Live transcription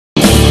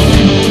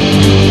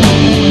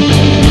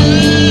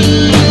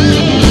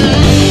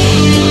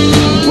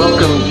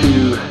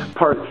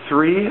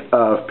3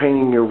 of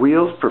Painting Your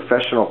Wheels,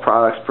 Professional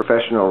Products,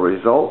 Professional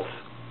Results.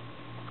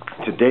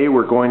 Today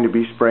we're going to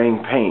be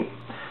spraying paint.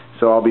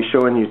 So I'll be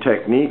showing you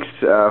techniques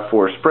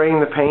for spraying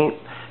the paint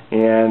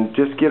and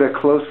just get a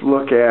close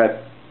look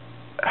at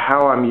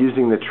how I'm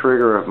using the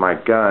trigger of my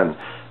gun.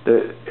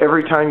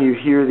 Every time you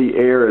hear the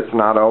air, it's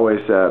not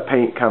always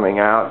paint coming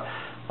out.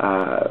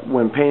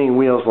 When painting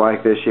wheels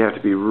like this, you have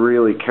to be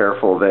really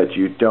careful that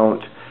you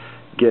don't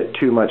get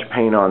too much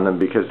paint on them,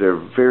 because they're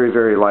very,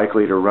 very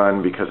likely to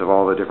run because of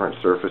all the different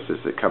surfaces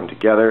that come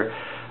together.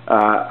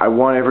 I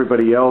want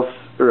everybody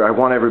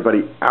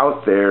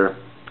out there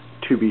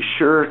to be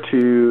sure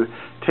to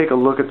take a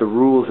look at the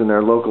rules in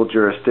their local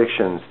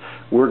jurisdictions.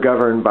 We're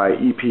governed by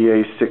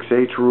EPA's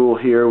 6H rule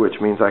here, which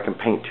means I can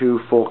paint 2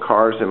 full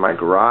cars in my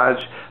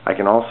garage. I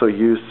can also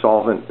use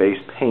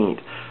solvent-based paint.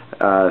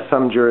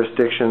 Some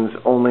jurisdictions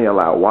only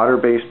allow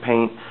water-based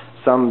paint.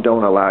 Some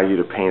don't allow you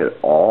to paint at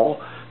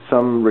all.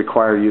 Some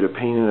require you to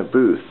paint in a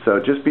booth. So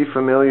just be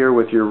familiar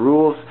with your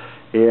rules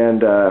and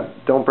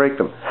don't break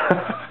them.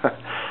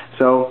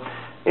 So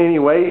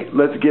anyway,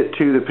 let's get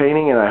to the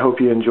painting, and I hope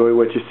you enjoy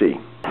what you see.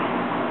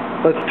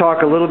 Let's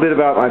talk a little bit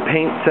about my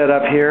paint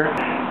setup here.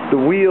 The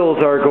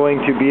wheels are going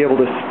to be able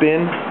to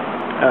spin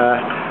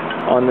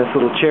on this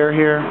little chair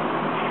here,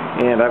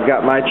 and I've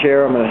got my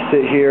chair. I'm going to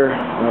sit here.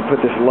 I'm going to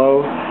put this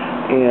low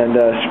and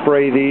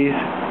spray these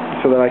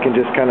so that I can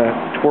just kind of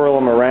twirl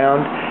them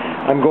around.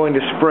 I'm going to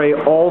spray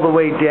all the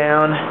way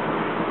down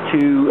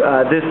to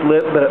this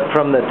lip, but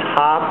from the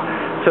top,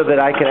 so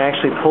that I can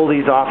actually pull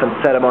these off and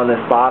set them on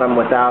this bottom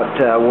without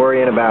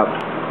worrying about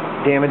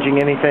damaging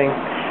anything.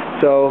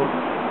 So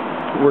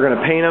we're going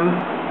to paint them.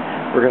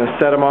 We're going to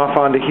set them off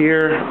onto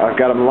here. I've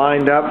got them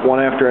lined up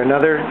one after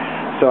another,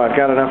 so I've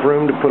got enough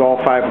room to put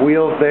all 5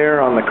 wheels there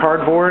on the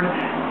cardboard.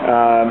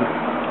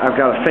 I've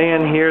got a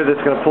fan here that's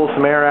going to pull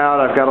some air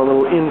out. I've got a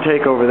little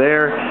intake over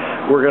there.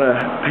 We're going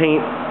to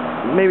paint,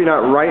 maybe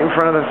not right in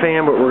front of the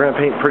fan, but we're going to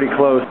paint pretty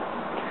close.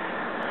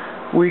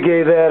 We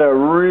gave that a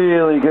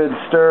really good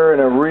stir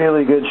and a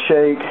really good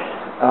shake.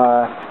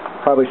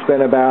 Probably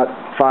spent about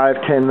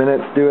 5-10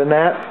 minutes doing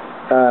that.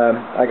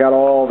 I got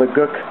all the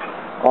gook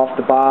off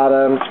the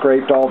bottom,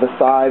 scraped all the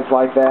sides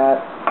like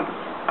that,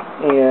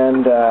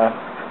 and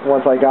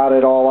once I got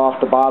it all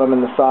off the bottom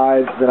and the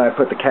sides, then I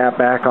put the cap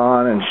back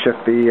on and shook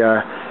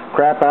the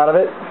crap out of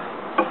it.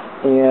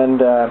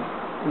 And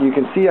you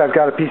can see I've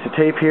got a piece of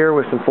tape here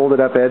with some folded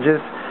up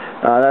edges.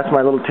 That's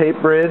my little tape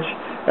bridge.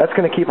 That's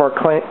going to keep our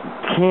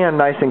can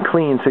nice and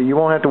clean, so you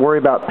won't have to worry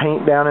about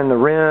paint down in the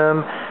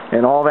rim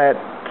and all that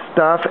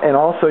stuff, and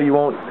also you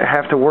won't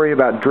have to worry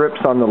about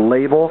drips on the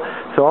label.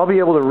 So I'll be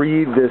able to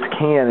read this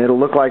can. It'll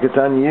look like it's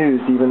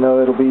unused, even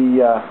though it'll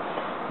be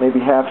maybe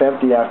half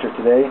empty after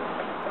today.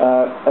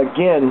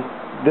 Again,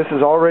 this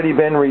has already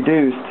been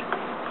reduced,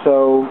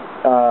 so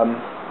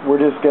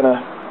we're just going to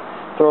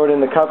throw it in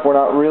the cup. We're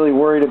not really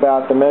worried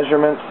about the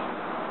measurements.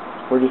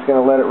 We're just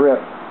going to let it rip.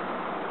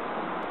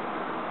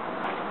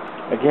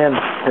 Again,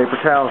 paper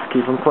towels,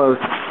 keep them close.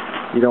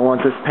 You don't want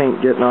this paint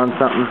getting on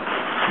something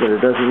that it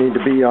doesn't need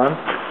to be on.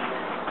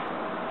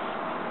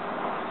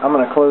 I'm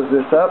going to close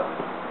this up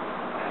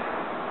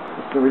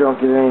so we don't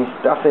get any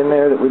stuff in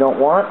there that we don't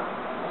want.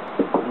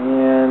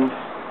 And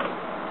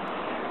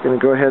I'm going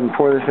to go ahead and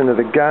pour this into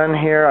the gun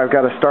here. I've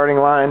got a starting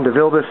line,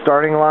 DeVilbiss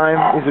starting line.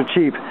 These are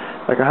cheap,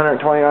 like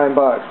 129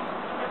 bucks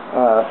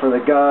for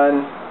the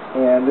gun.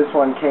 And this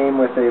one came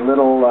with a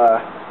little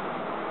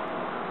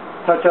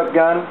touch-up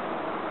gun.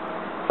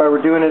 If I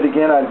were doing it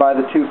again, I'd buy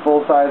the 2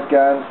 full-size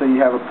guns, so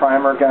you have a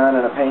primer gun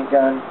and a paint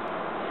gun.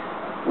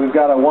 We've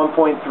got a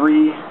 1.3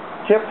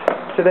 tip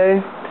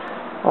today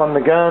on the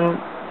gun,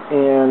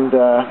 and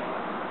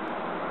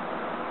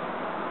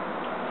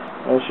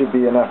that should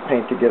be enough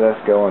paint to get us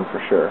going for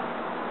sure.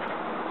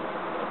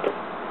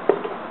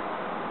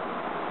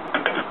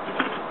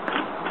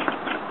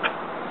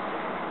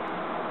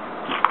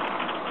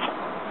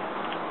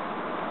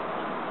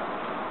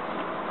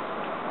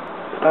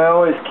 I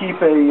always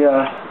keep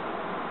a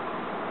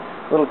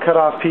little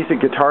cut-off piece of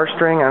guitar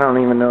string. I don't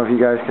even know if you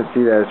guys can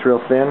see that. It's real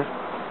thin.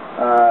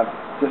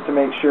 Just to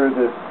make sure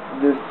that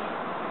this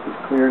is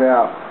cleared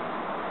out.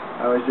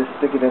 I always just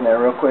stick it in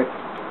there real quick.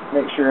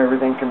 Make sure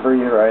everything can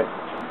breathe right.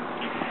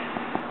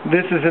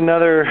 This is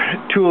another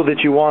tool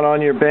that you want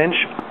on your bench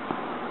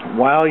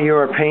while you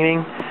are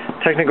painting.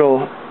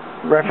 Technical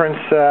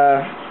reference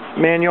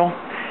manual.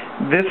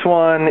 This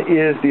one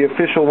is the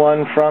official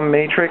one from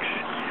Matrix,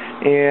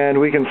 and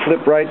we can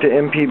flip right to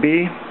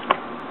MPB,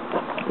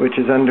 which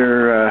is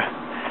under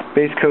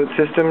base coat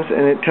systems,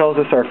 and it tells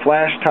us our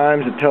flash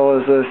times. It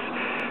tells us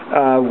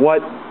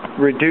what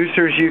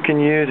reducers you can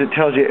use. It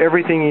tells you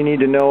everything you need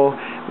to know,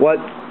 what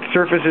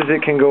surfaces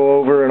it can go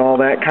over and all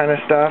that kind of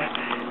stuff.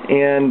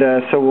 And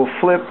so we'll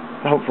flip.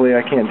 Hopefully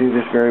I can't do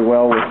this very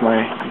well with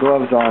my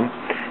gloves on.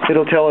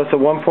 It'll tell us a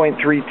 1.3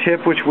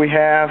 tip, which we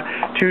have,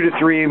 2 to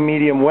 3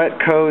 medium wet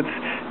coats,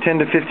 10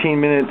 to 15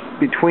 minutes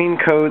between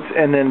coats,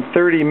 and then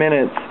 30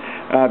 minutes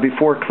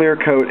before clear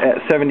coat at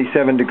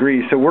 77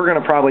 degrees. So we're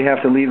going to probably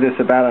have to leave this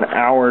about an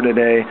hour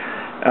today.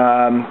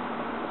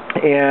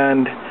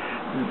 And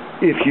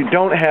if you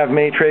don't have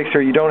Matrix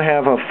or you don't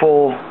have a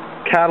full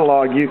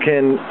catalog, you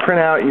can print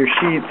out your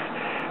sheets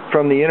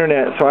from the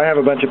internet. So I have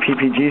a bunch of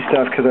PPG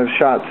stuff because I've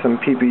shot some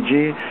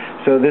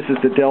PPG. So this is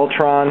the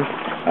Deltron.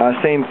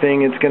 Same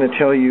thing, it's going to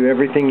tell you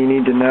everything you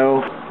need to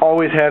know.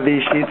 Always have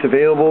these sheets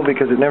available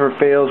because it never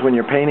fails when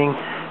you're painting.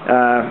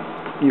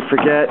 You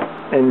forget,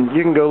 and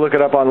you can go look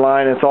it up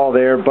online, it's all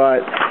there, but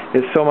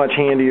it's so much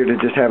handier to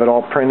just have it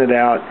all printed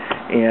out,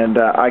 and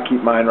I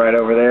keep mine right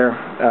over there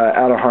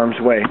out of harm's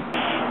way.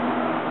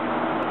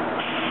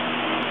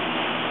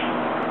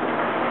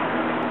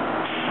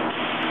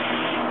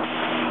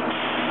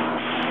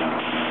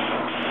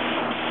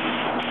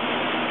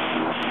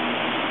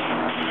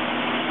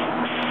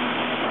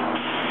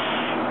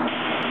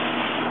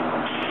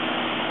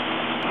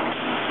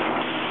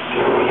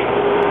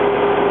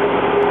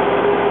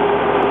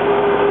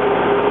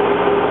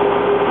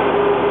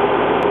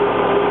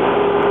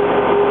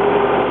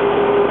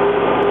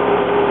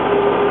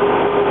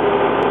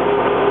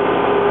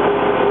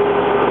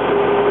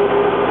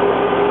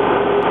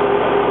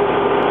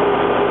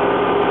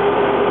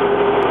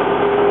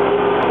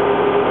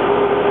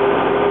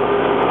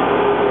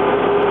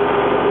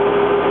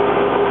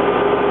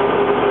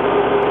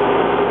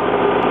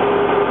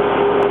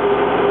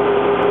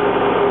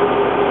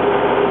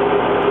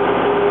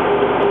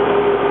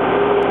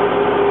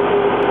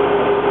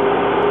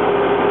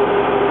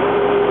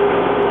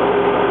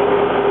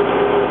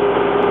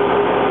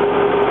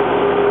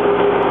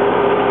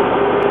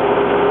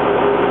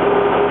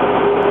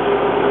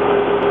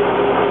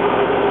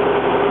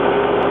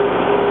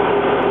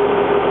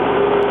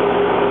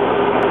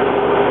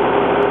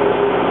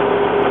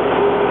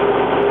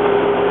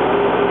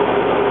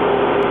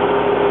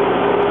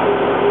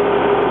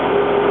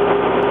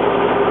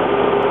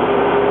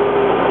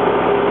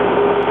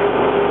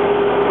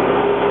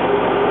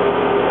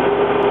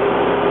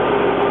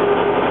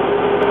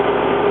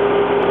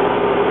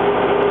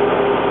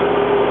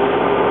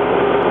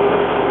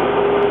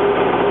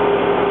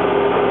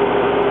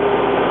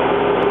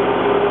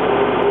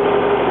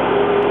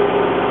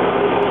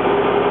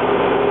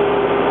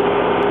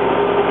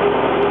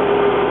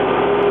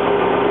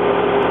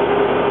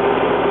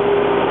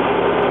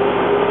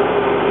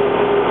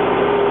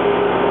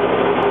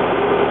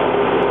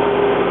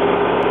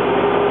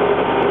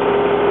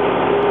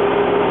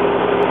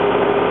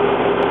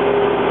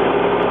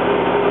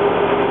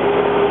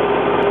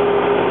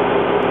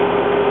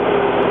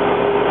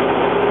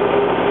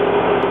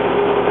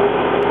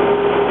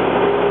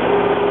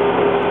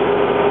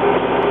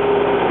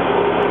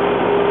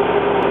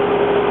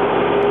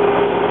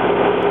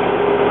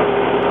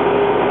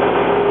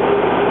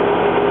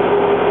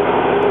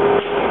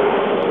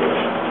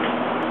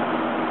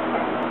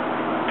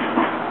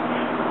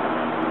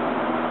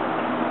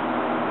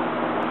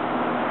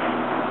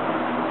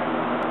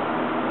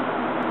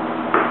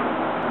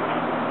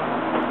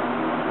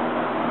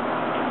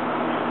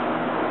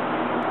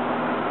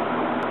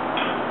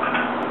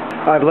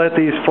 I've let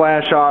these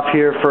flash off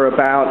here for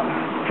about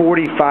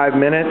 45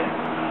 minutes,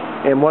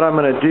 and what I'm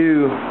going to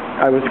do,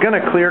 I was going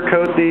to clear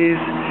coat these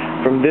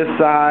from this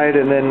side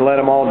and then let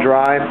them all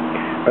dry.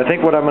 I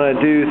think what I'm going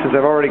to do, since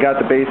I've already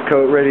got the base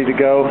coat ready to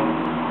go,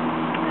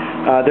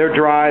 they're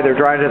dry to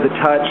the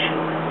touch,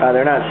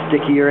 they're not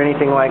sticky or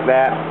anything like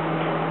that.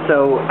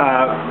 So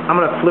I'm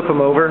going to flip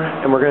them over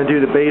and we're going to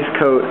do the base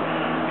coat.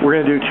 We're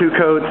going to do 2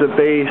 coats of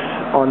base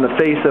on the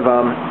face of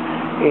them,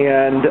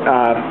 and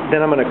then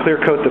I'm going to clear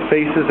coat the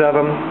faces of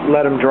them,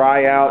 let them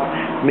dry out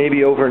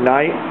maybe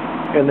overnight,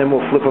 and then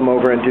we'll flip them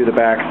over and do the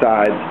back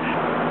sides.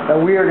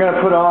 We are going to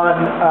put on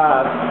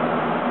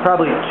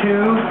probably 2,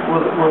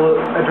 we'll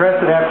address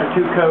it after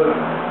 2 coats,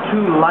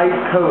 2 light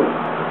coats.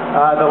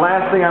 The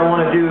last thing I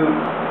want to do,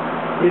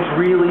 it's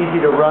real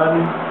easy to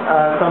run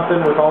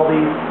something with all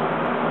these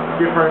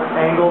different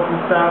angles and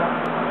stuff,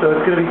 so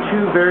it's going to be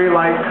 2 very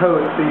light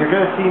coats. So you're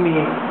going to see me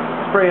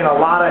spraying a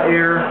lot of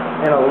air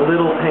and a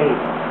little paint.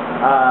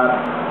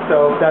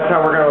 So that's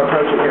how we're going to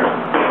approach it here.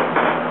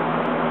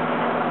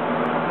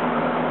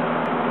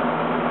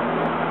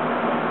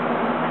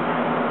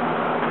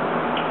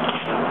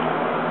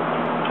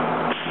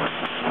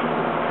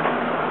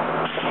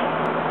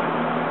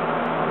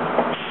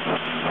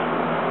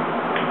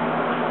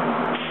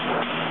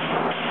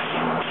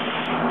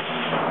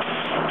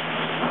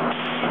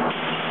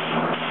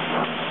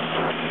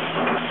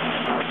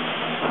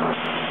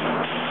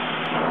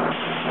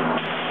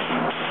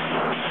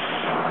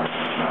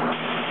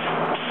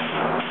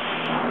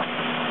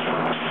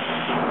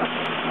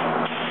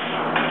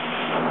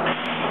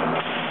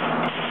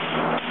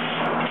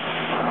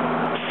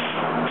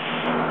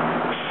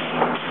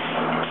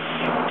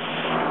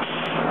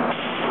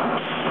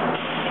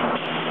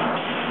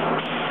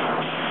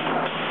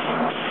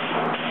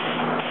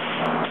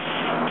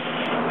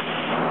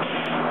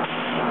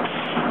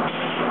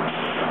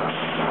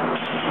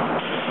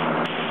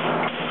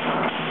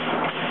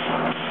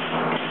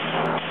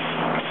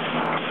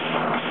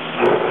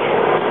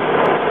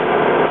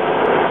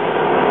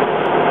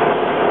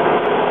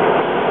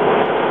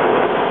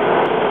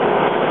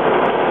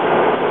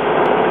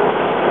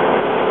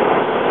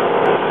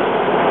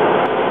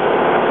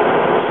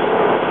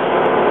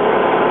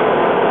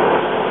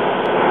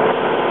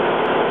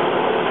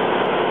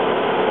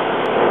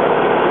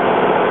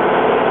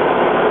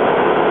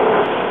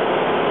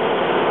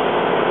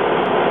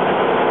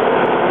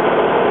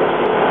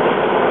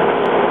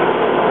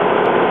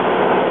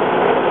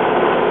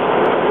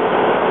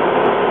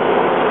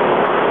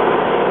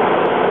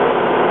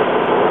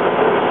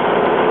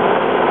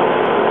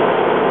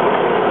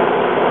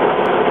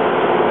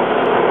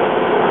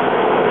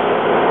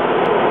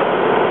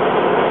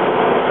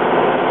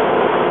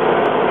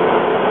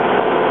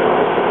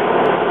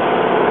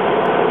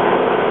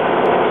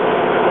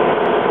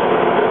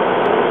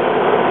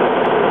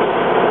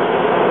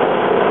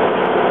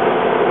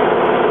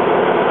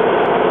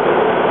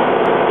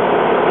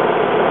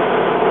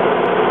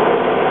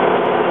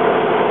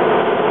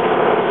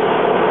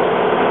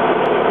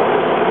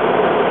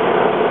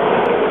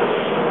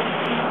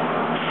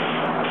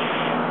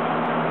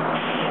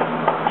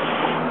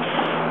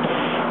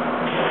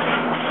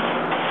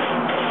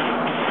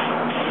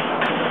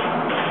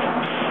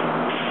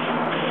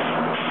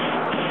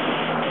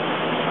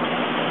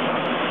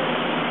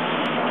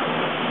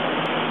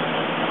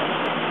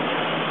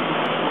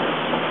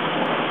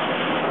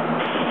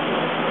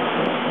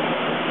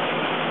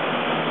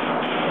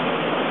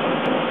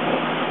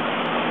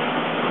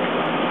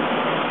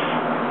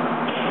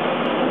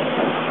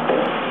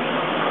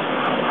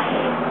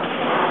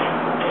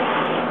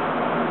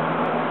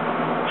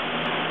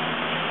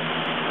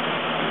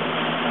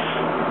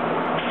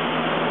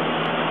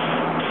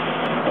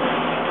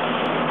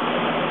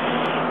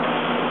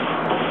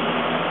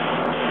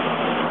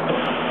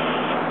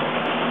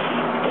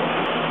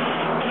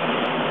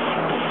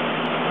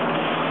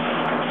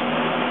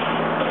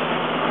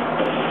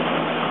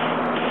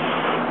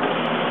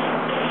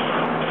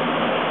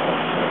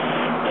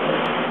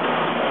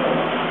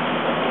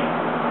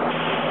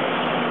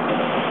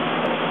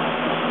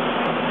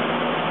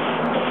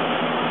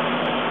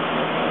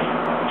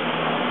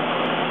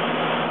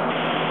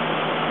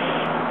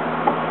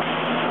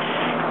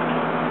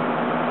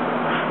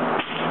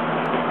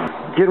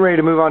 getting ready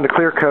to move on to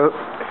clear coat.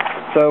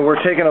 So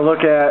we're taking a look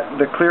at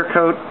the clear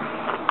coat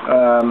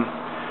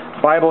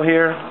Bible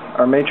here,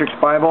 our Matrix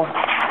Bible,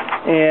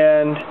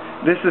 and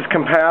this is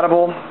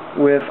compatible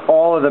with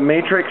all of the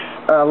Matrix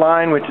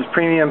line, which is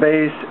premium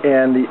base,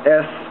 and the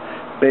S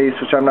base,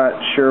 which I'm not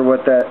sure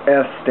what that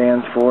S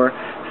stands for,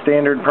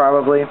 standard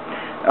probably,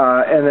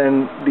 and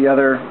then the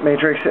other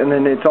Matrix, and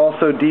then it's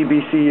also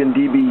DBC and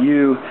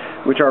DBU,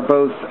 which are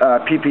both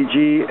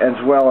PPG, as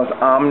well as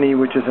Omni,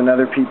 which is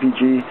another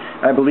PPG.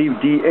 I believe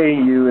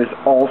DAU is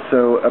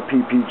also a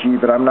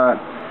PPG, but I'm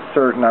not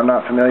certain. I'm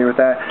not familiar with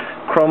that.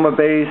 Chroma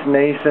Base,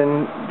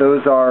 Nason,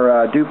 those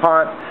are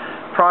DuPont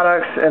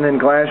products, and then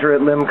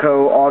Glasurit,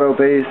 Limco, Auto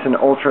Base, and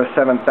Ultra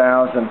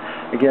 7000.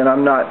 Again,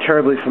 I'm not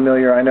terribly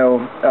familiar. I know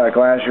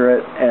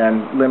Glasurit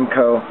and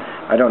Limco.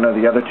 I don't know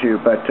the other two,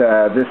 but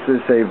this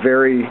is a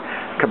very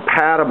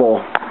compatible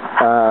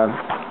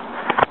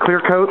clear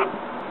coat.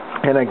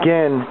 And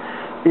again,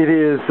 it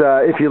is,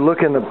 if you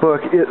look in the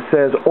book, it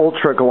says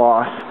Ultra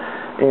Gloss,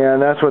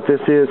 and that's what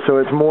this is. So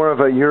it's more of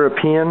a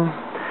European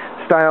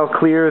style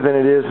clear than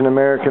it is an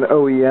American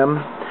OEM.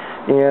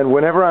 And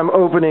whenever I'm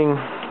opening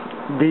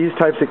these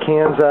types of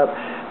cans up,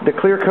 the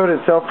clear coat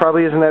itself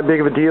probably isn't that big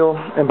of a deal.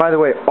 And by the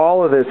way,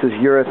 all of this is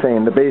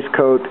urethane, the base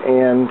coat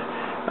and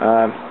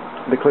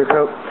the clear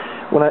coat.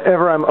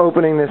 Whenever I'm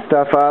opening this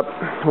stuff up,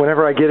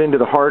 whenever I get into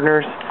the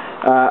hardeners,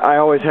 I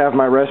always have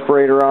my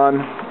respirator on.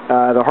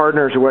 The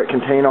hardeners are what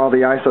contain all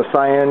the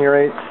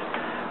isocyanates,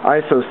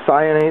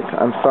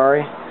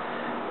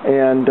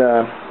 and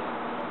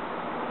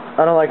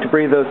I don't like to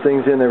breathe those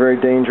things in. They're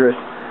very dangerous.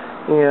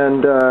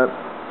 And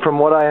from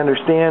what I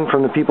understand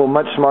from the people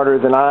much smarter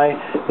than I,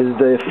 is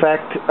the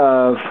effect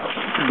of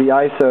the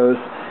ISOs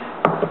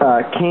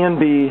can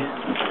be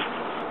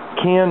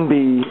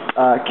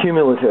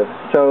cumulative.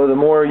 So the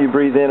more you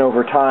breathe in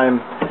over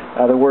time,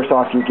 the worse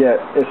off you get.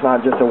 It's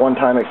not just a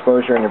one-time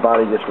exposure and your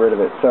body gets rid of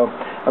it. So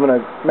I'm going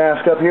to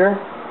mask up here,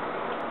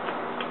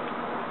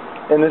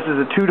 and this is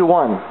a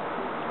 2-to-1.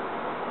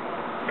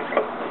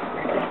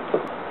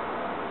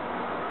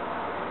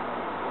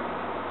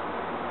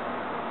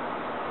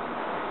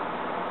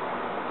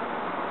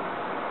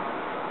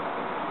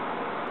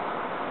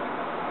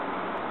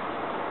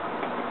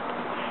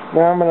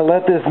 Now I'm going to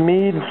let this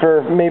mead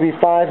for maybe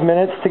 5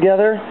 minutes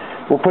together.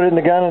 We'll put it in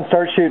the gun and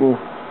start shooting.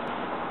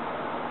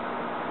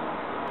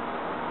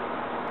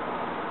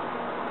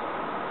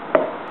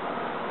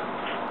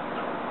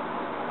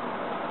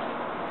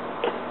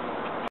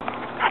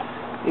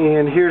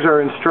 And here's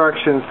our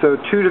instructions. So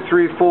 2 to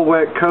 3 full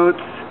wet coats,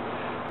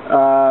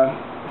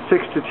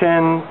 6 to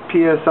 10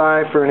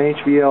 PSI for an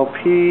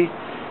HVLP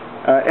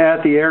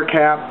at the air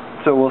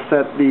cap. So we'll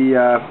set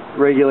the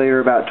regulator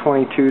about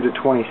 22 to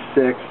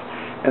 26.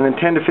 And then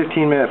 10 to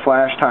 15 minute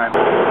flash time.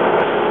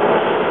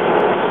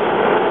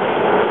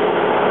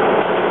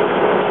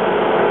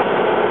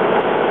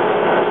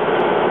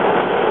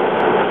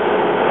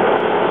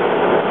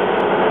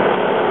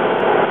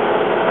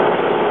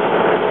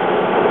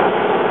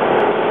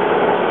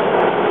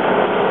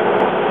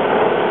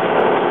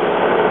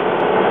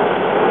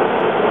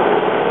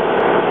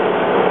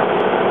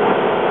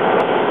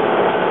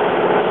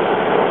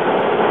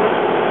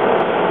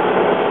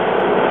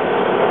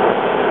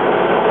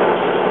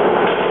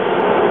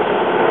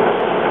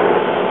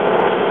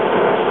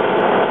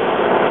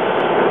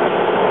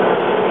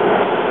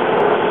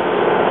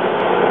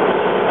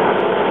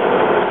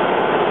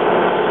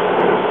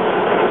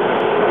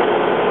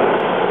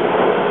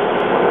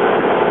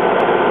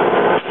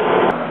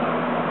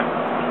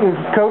 This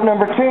is coat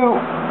number 2.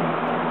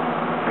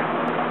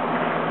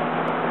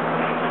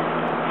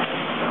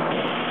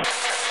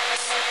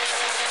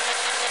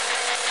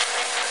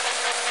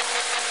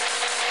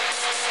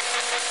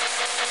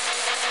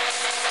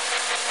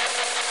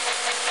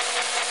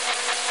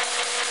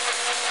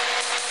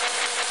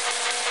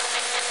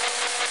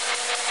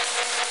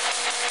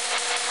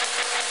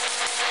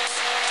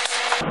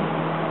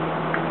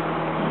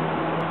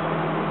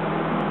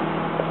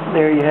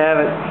 There you have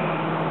it.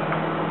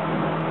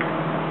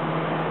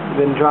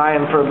 Been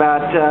drying for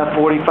about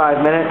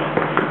 45 minutes,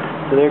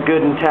 so they're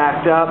good and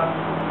tacked up.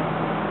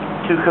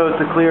 2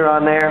 coats of clear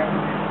on there.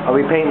 I'll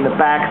be painting the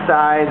back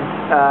sides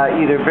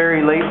either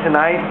very late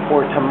tonight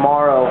or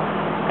tomorrow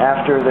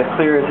after the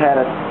clear has had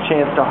a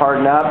chance to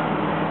harden up.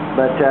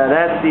 But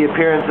that's the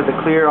appearance of the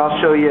clear.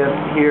 I'll show you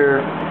here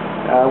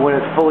when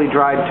it's fully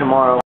dried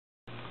tomorrow.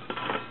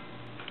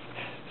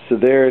 So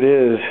there it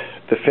is,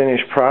 the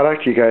finished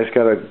product. You guys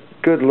got a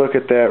good look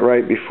at that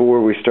right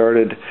before we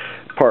started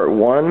part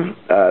 1.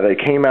 They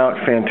came out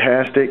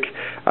fantastic.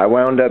 I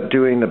wound up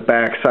doing the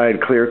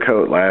backside clear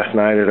coat last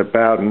night at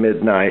about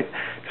midnight.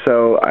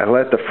 So I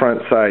let the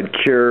front side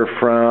cure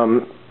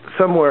from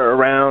somewhere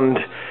around,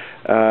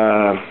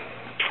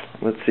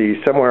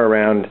 somewhere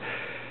around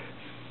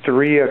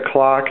 3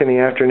 o'clock in the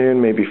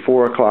afternoon, maybe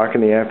 4 o'clock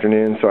in the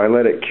afternoon. So I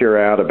let it cure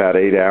out about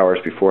 8 hours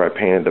before I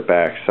painted the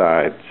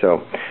backside.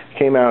 So it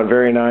came out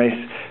very nice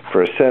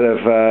for a set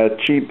of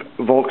cheap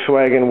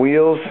Volkswagen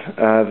wheels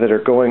that are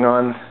going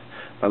on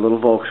a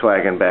little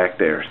Volkswagen back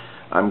there.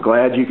 I'm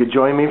glad you could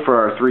join me for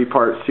our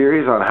three-part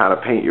series on how to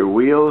paint your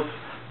wheels,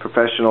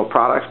 professional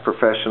products,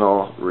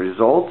 professional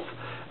results.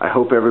 I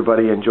hope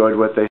everybody enjoyed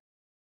what they